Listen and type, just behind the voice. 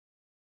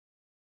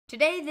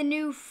Today, the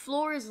new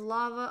Floor is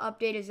Lava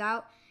update is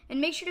out,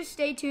 and make sure to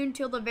stay tuned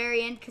till the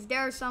very end because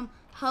there are some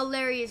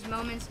hilarious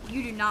moments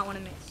you do not want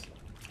to miss.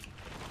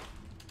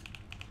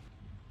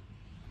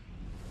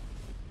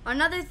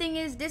 Another thing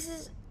is, this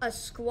is a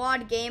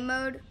squad game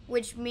mode,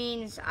 which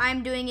means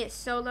I'm doing it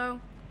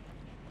solo,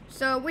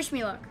 so wish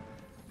me luck.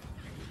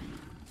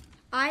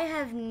 I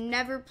have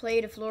never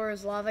played a Floor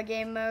is Lava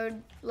game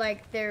mode,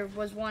 like there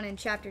was one in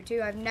Chapter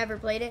 2. I've never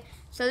played it,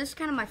 so this is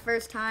kind of my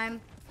first time.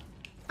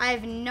 I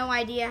have no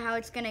idea how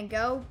it's gonna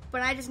go,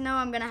 but I just know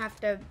I'm gonna have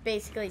to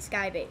basically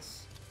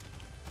skybase.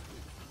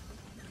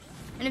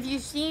 And if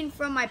you've seen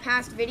from my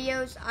past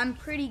videos, I'm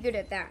pretty good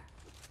at that.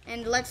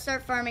 And let's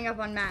start farming up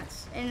on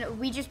mats. And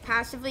we just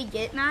passively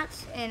get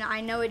mats, and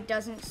I know it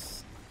doesn't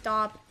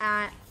stop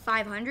at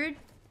 500,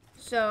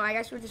 so I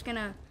guess we're just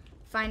gonna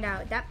find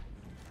out.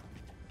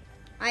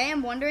 I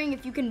am wondering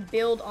if you can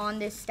build on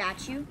this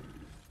statue.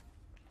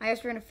 I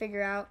guess we're gonna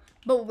figure out,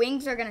 but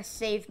wings are gonna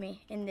save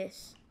me in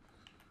this.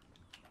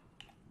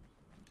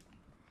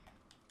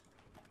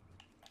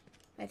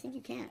 I think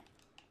you can't.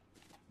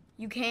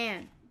 You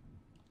can.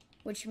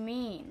 Which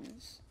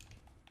means...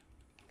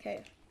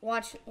 Okay,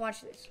 watch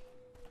this.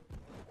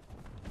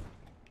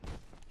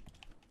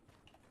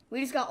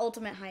 We just got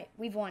ultimate height.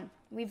 We've won.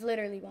 We've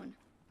literally won.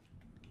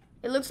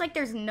 It looks like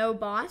there's no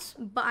boss,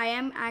 but I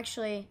am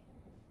actually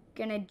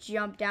gonna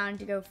jump down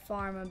to go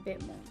farm a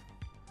bit more.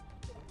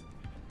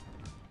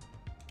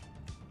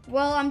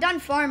 Well, I'm done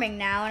farming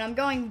now, and I'm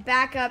going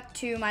back up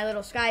to my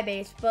little sky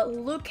base, but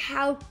look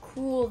how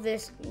cool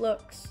this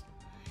looks.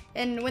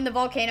 And when the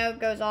volcano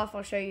goes off,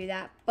 I'll show you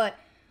that. But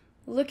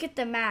look at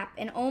the map,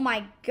 and oh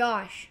my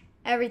gosh,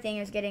 everything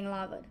is getting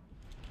lavaed.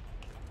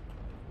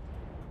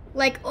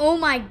 Like, oh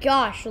my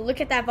gosh, look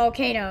at that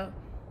volcano.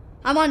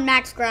 I'm on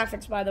max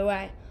graphics, by the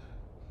way.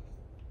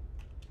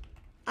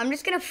 I'm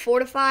just gonna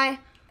fortify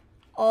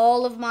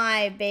all of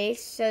my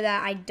base so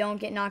that I don't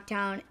get knocked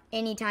down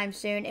anytime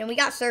soon. And we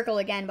got circle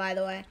again, by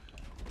the way.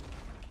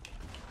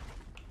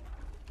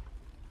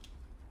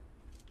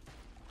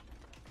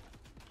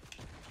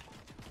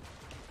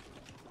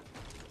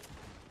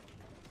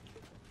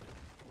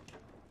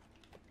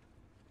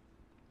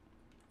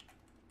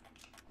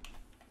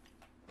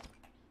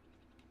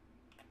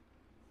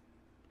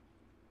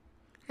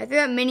 I threw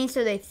out mini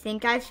so they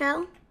think I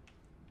fell.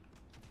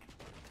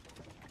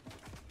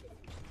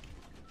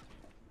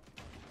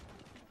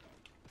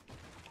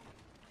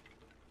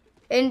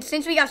 And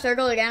since we got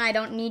circled again, I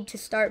don't need to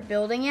start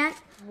building yet.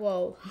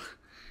 Whoa.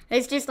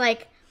 It's just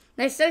like,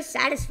 that's so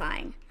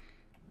satisfying.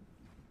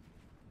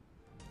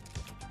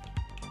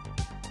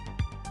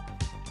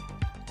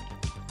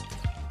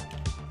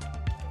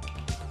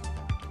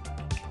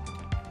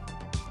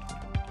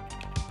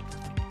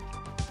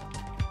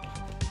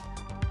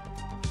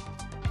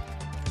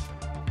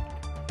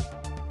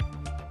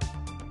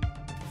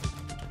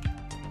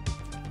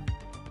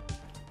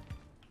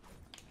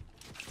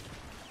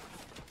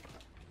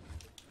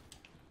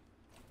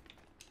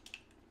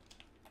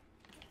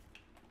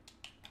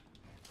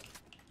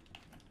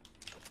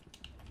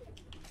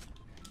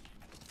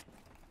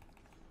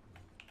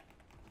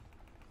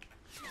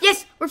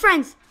 Yes, we're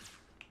friends.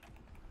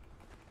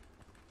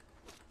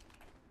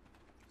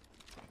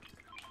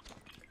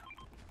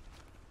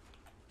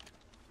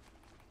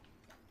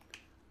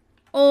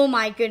 Oh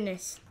my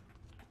goodness.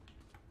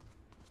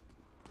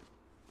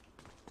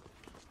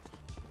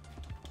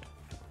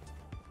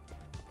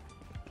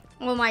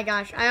 Oh my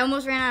gosh, I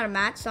almost ran out of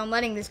mats, so I'm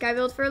letting this guy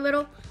build for a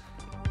little.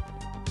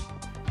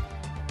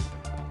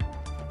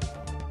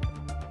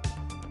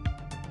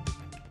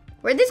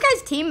 Where'd this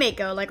guy's teammate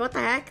go? Like, what the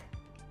heck?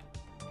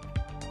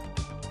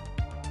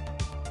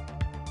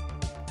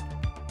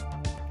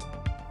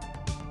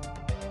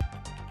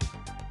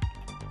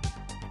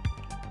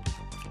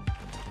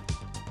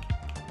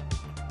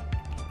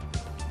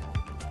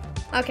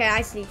 Okay,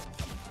 I see.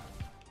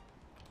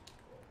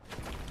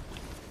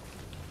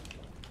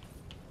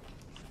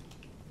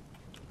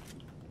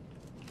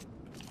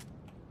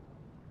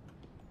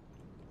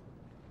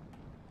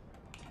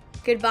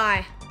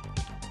 Goodbye.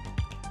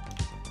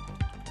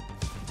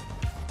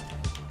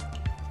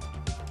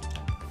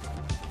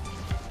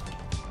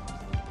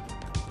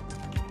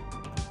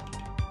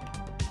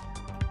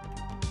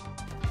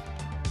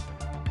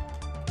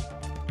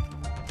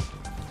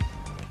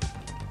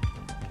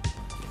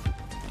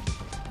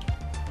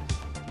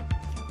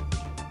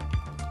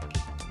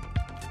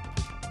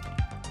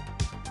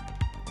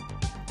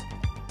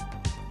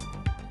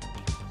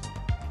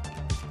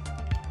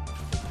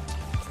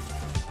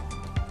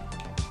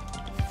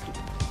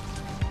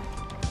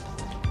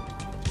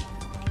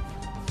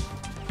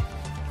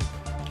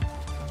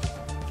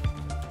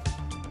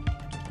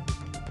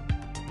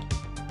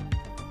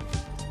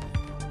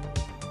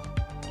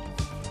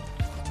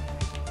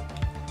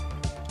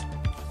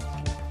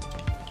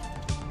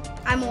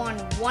 I'm on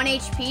 1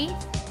 HP,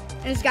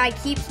 and this guy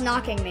keeps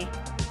knocking me.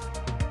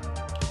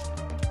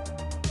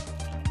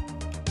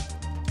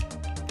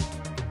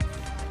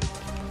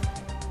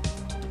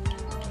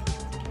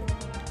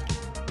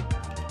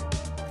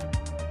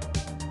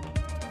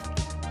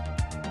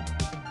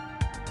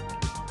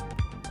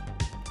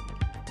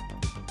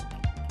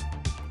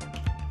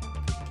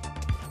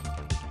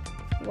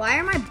 Why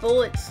are my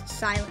bullets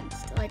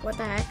silenced? Like, what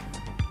the heck?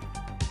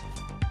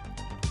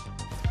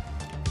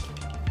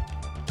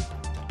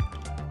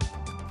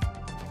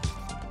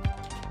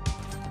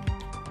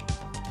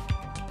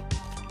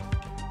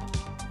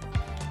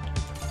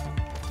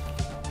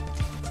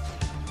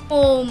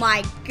 Oh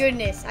my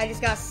goodness, I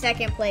just got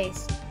second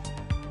place.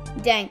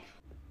 Dang.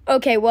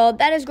 Okay, well,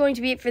 that is going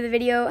to be it for the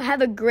video.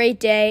 Have a great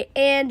day,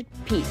 and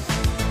peace.